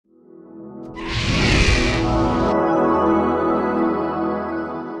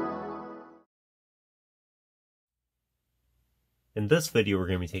this video, we're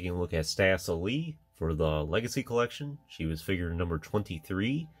going to be taking a look at Stass Allie for the Legacy Collection. She was figure number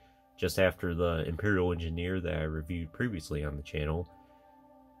 23, just after the Imperial Engineer that I reviewed previously on the channel.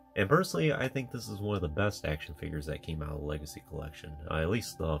 And personally, I think this is one of the best action figures that came out of the Legacy Collection. At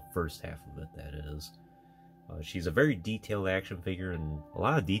least the first half of it, that is. She's a very detailed action figure, and a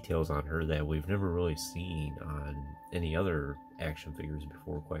lot of details on her that we've never really seen on any other action figures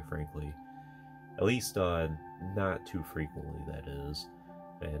before, quite frankly. At least not too frequently, that is.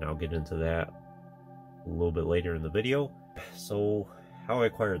 And I'll get into that a little bit later in the video. So, how I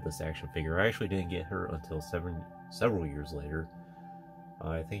acquired this action figure, I actually didn't get her until several years later.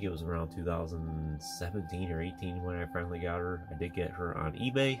 I think it was around 2017 or 18 when I finally got her. I did get her on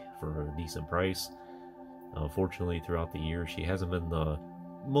eBay for a decent price. Fortunately, throughout the year, she hasn't been the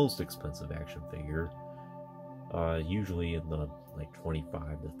most expensive action figure. Usually in the like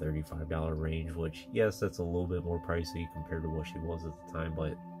 $25 to $35 range, which, yes, that's a little bit more pricey compared to what she was at the time,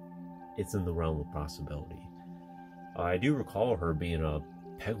 but it's in the realm of possibility. I do recall her being a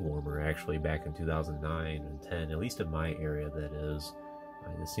peg warmer actually back in 2009 and 10, at least in my area, that is.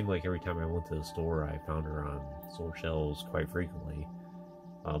 It seemed like every time I went to the store, I found her on store shelves quite frequently.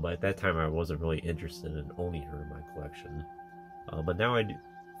 But at that time, I wasn't really interested in owning her in my collection. But now I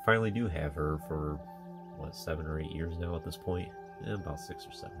finally do have her for, what, 7 or 8 years now at this point? About 6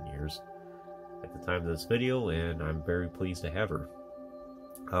 or 7 years at the time of this video, and I'm very pleased to have her.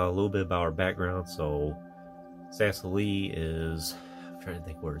 A little bit about her background. So, Stass Allie is, I'm trying to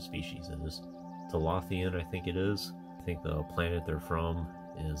think where her species is. Talothian, I think it is. I think the planet they're from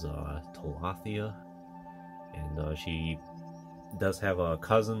is Talathia, and she does have a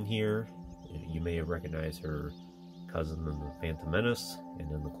cousin here. You may have recognized her cousin in the Phantom Menace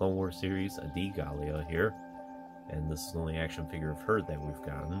and in the Clone Wars series, Galia here, and this is the only action figure of her that we've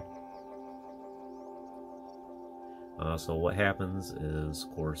gotten. So what happens is,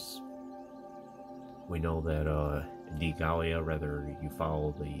 of course, we know that Galia, whether you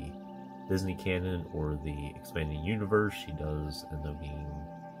follow the Disney canon or the expanded universe, she does end up being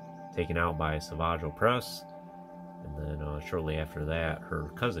taken out by Savage Opress. And then shortly after that,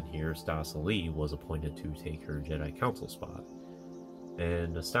 her cousin here, Stass Allie, was appointed to take her Jedi Council spot.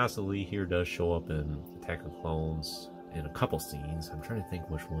 And Stass Allie here does show up in Attack of the Clones in a couple scenes. I'm trying to think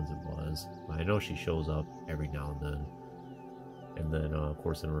which ones it was. But I know she shows up every now and then. And then, of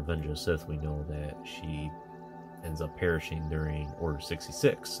course, in Revenge of the Sith, we know that she ends up perishing during Order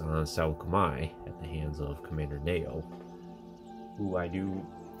 66 on Salkamai at the hands of Commander Neo, who I do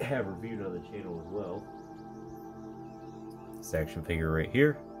have reviewed on the channel as well. This action figure right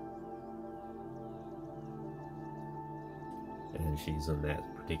here, and she's in that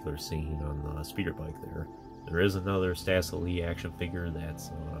particular scene on the speeder bike there. There is another Stass Allie action figure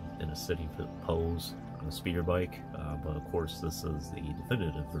that's in a sitting pose on a speeder bike, but of course this is the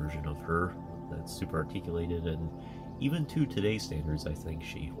definitive version of her that's super articulated, and even to today's standards, I think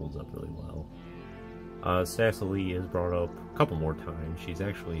she holds up really well. Stass Allie is brought up a couple more times. She's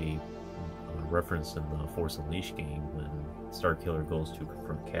actually referenced in the Force Unleashed game when Starkiller goes to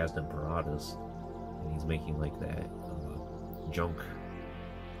confront Kazdan Paratus, and he's making like that junk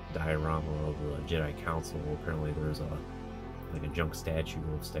diorama of the Jedi Council. Apparently there's a junk statue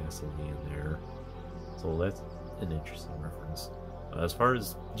of Stass Allie in there, so that's an interesting reference. As far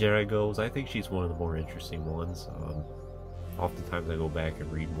as Jedi goes, I think she's one of the more interesting ones. Oftentimes I go back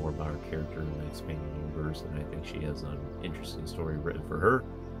and read more about her character in the expanded universe, and I think she has an interesting story written for her.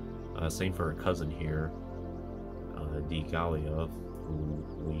 Same for her cousin here, Galia,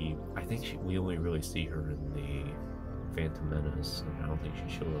 who I think we only really see her in the Phantom Menace, and I don't think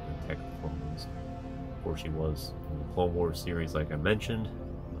she showed up in Attack of the Clones. Of course, she was in the Clone Wars series, like I mentioned,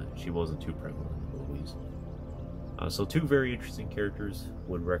 but she wasn't too prevalent in the movies. So two very interesting characters.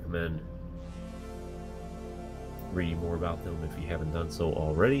 Would recommend reading more about them if you haven't done so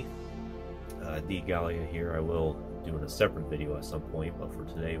already. Galia here I will do in a separate video at some point, but for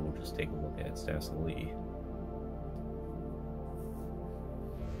today we'll just take a look at Stass Allie.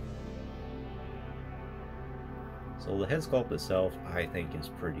 So the head sculpt itself, I think, is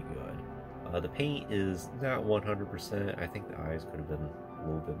pretty good. The paint is not 100%. I think the eyes could have been a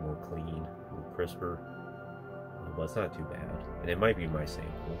little bit more clean, a little crisper, but it's not too bad. And it might be my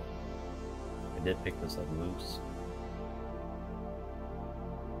sample. I did pick this up loose.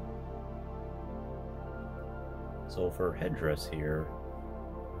 So for her headdress here,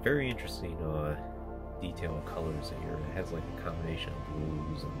 very interesting detailed colors here. It has like a combination of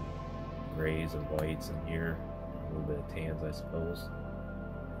blues and grays and whites in here. A little bit of tans, I suppose.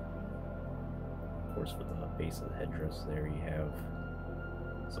 Of course, for the base of the headdress there, you have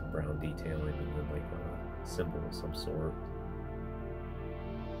some brown detailing and then like a symbol of some sort.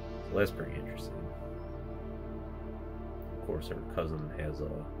 So that's pretty interesting. Of course, her cousin has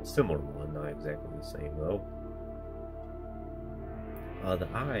a similar one, not exactly the same though. The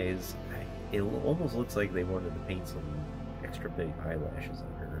eyes, it almost looks like they wanted to paint some extra big eyelashes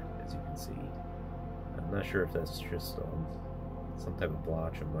on her, as you can see. I'm not sure if that's just some type of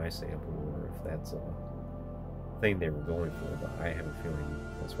blotch on my sample, or if that's a thing they were going for, but I have a feeling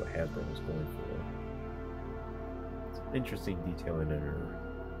that's what Hasbro was going for. Some interesting detailing in her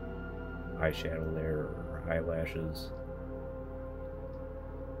eyeshadow there, or her eyelashes.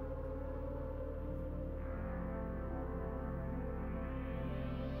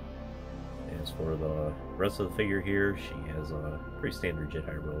 As for the rest of the figure here, she has pretty standard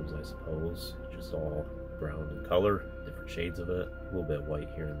Jedi robes, I suppose. Just all brown in color, different shades of it, a little bit white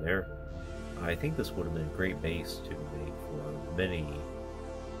here and there. I think this would have been a great base to make for many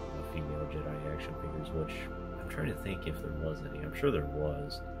female Jedi action figures, which I'm trying to think if there was any. I'm sure there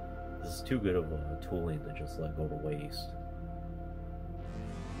was. This is too good of a tooling to just let go to waste.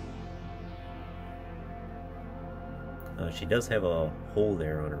 She does have a hole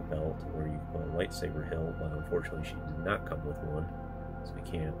there on her belt where you can put a lightsaber hilt, but unfortunately she did not come with one, so we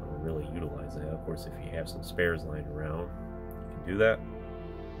can't really utilize that. Of course, if you have some spares lying around, you can do that.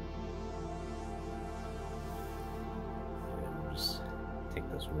 And we'll just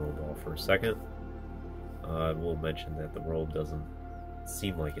take this robe off for a second. I will mention that the robe doesn't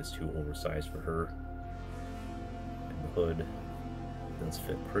seem like it's too oversized for her, and the hood does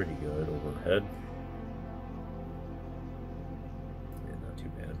fit pretty good over her head.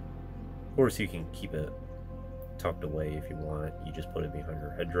 Of course, you can keep it tucked away if you want. You just put it behind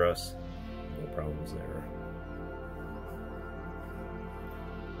your headdress. No problems there.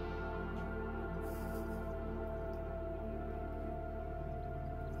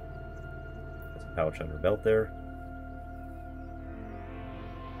 There's a pouch on her belt there.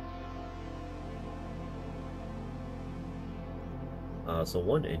 So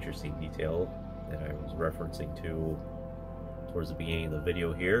one interesting detail that I was referencing to towards the beginning of the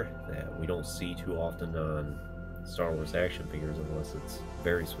video here, that we don't see too often on Star Wars action figures unless it's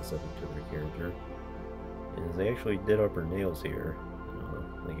very specific to their character, is they actually did up her nails here,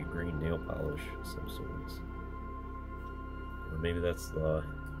 like a green nail polish of some sorts. Or maybe that's the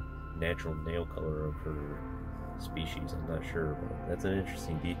natural nail color of her species, I'm not sure, but that's an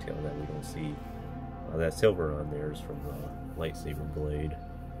interesting detail that we don't see. That silver on there is from the lightsaber blade.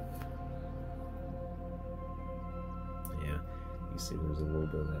 You see there's a little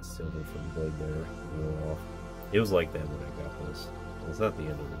bit of that silver from the blade there roll off. It was like that when I got this. It's not the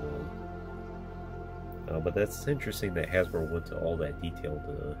end of the world. But that's interesting that Hasbro went to all that detail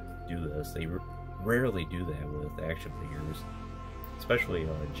to do this. They rarely do that with action figures, especially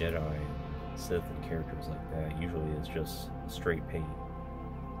Jedi and Sith and characters like that. Usually it's just straight paint.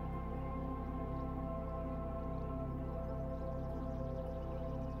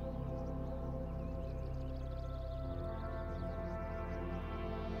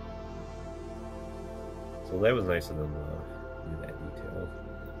 So that was nice of them to do that detail.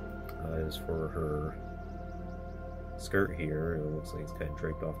 As for her skirt here, it looks like it's kind of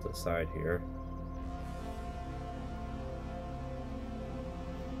draped off to the side here.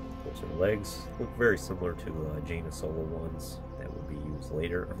 Of course, her legs look very similar to Jaina Solo ones that will be used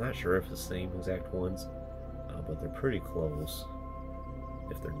later. I'm not sure if it's the same exact ones, but they're pretty close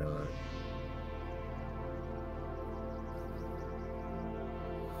if they're not.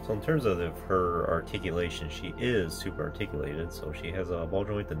 So in terms of her articulation, she is super articulated, so she has a ball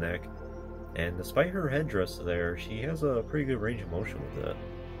joint in the neck, and despite her headdress there, she has a pretty good range of motion with it.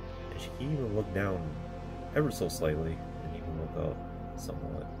 And she can even look down ever so slightly, and even look up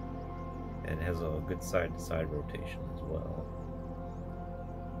somewhat. And has a good side-to-side rotation as well.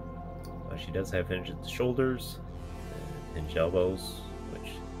 She does have hinged shoulders, and hinged elbows,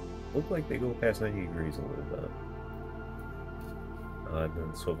 which look like they go past 90 degrees a little bit. And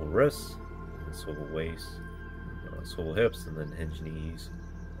then swivel wrists, and swivel waist, swivel hips, and then hinged knees,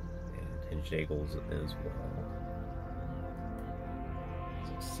 and hinged ankles as well.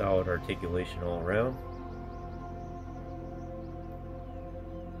 So solid articulation all around.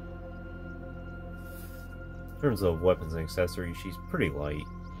 In terms of weapons and accessories, she's pretty light.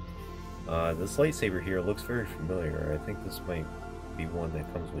 This lightsaber here looks very familiar. I think this might be one that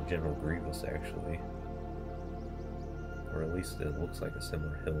comes with General Grievous, actually. Or at least it looks like a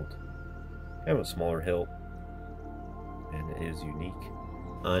similar hilt. Kind of a smaller hilt, and it is unique.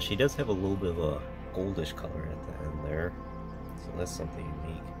 She does have a little bit of a goldish color at the end there, so that's something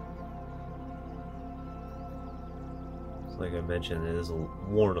unique. So like I mentioned, it is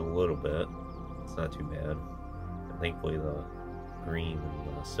worn a little bit. It's not too bad. And thankfully the green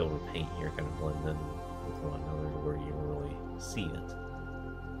and the silver paint here kind of blend in with one another to where you don't really see it.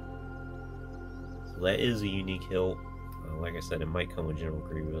 So that is a unique hilt. Like I said, it might come with General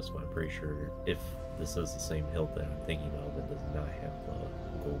Grievous, but I'm pretty sure if this is the same hilt that I'm thinking of, it does not have the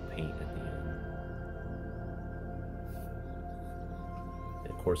gold paint at the end.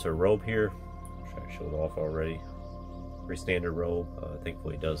 And of course, her robe here, which I showed off already. Pretty standard robe.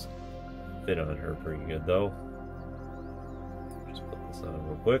 Thankfully, it does fit on her pretty good, though. Just put this on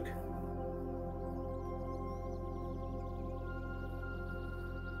real quick.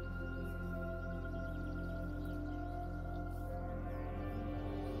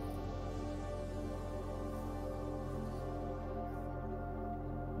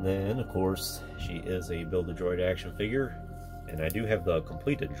 Then, of course, she is a Build-A-Droid action figure, and I do have the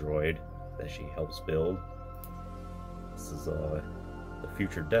completed droid that she helps build. This is the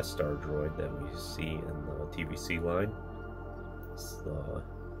future Death Star droid that we see in the TVC line. It's the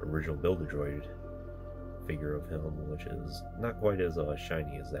original Build-A-Droid figure of him, which is not quite as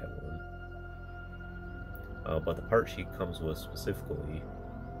shiny as that one. But the part she comes with specifically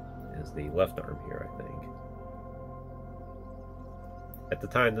is the left arm here, I think. At the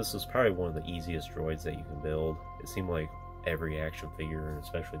time, this was probably one of the easiest droids that you can build. It seemed like every action figure, and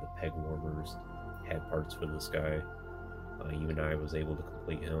especially the peg warmers, had parts for this guy. Even I was able to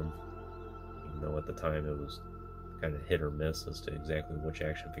complete him, even though at the time it was kind of hit or miss as to exactly which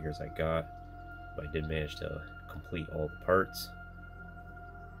action figures I got. But I did manage to complete all the parts.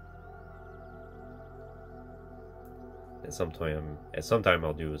 At some time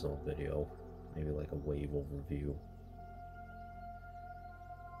I'll do his own video, maybe like a wave overview.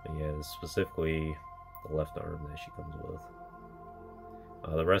 But yeah, specifically the left arm that she comes with.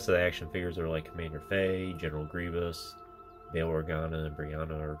 The rest of the action figures are like Commander Faye, General Grievous, Bail Organa, and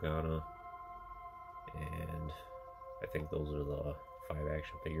Brianna Organa. And I think those are the 5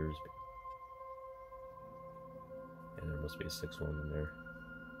 action figures. And there must be a 6th one in there.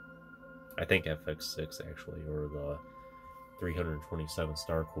 I think FX6 actually, or the 327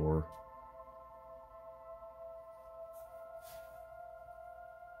 Star Corps.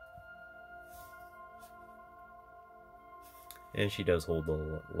 And she does hold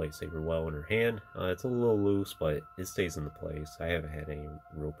the lightsaber well in her hand. It's a little loose, but it stays into place. I haven't had any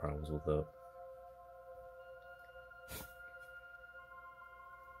real problems with it.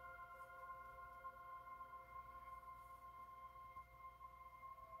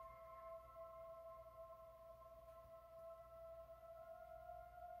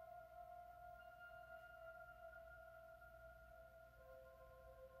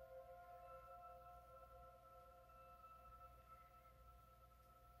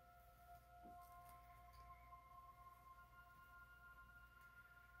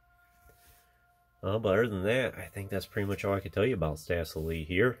 But other than that, I think that's pretty much all I can tell you about Stass Allie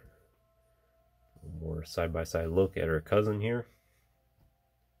here. A more side-by-side look at her cousin here.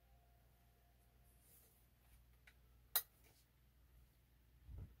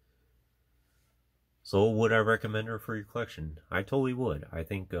 So would I recommend her for your collection? I totally would. I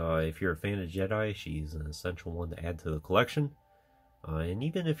think if you're a fan of Jedi, she's an essential one to add to the collection. And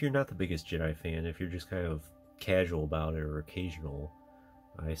even if you're not the biggest Jedi fan, if you're just kind of casual about it or occasional,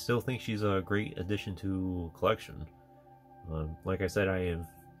 I still think she's a great addition to collection. Like I said, I have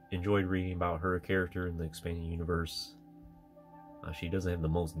enjoyed reading about her character in the expanding universe. She doesn't have the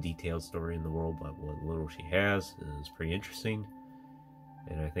most detailed story in the world, but what little she has is pretty interesting.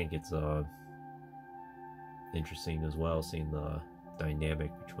 And I think it's interesting as well, seeing the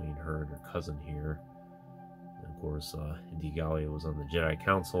dynamic between her and her cousin here. And of course, Degalia was on the Jedi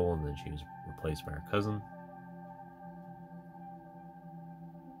Council, and then she was replaced by her cousin.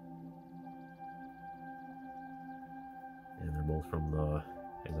 And they're both from the,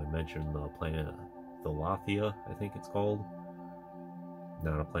 as I mentioned, the planet Thalathia, I think it's called.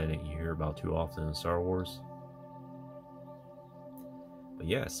 Not a planet you hear about too often in Star Wars. But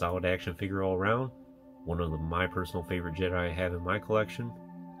yeah, solid action figure all around. One of my personal favorite Jedi I have in my collection.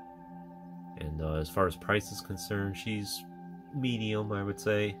 And as far as price is concerned, she's medium, I would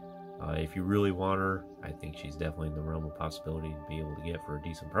say. If you really want her, I think she's definitely in the realm of possibility to be able to get for a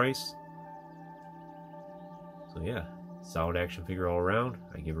decent price. So yeah, solid action figure all around.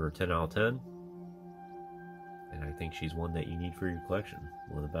 I give her a 10 out of 10. And I think she's one that you need for your collection.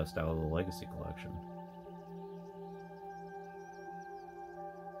 One of the best out of the Legacy collection.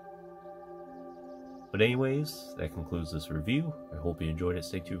 But anyways, that concludes this review. I hope you enjoyed it.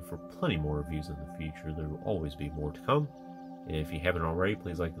 Stay tuned for plenty more reviews in the future. There will always be more to come. If you haven't already,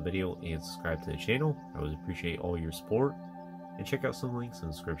 please like the video and subscribe to the channel. I would appreciate all your support. And check out some links in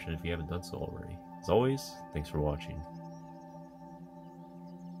the description if you haven't done so already. As always, thanks for watching.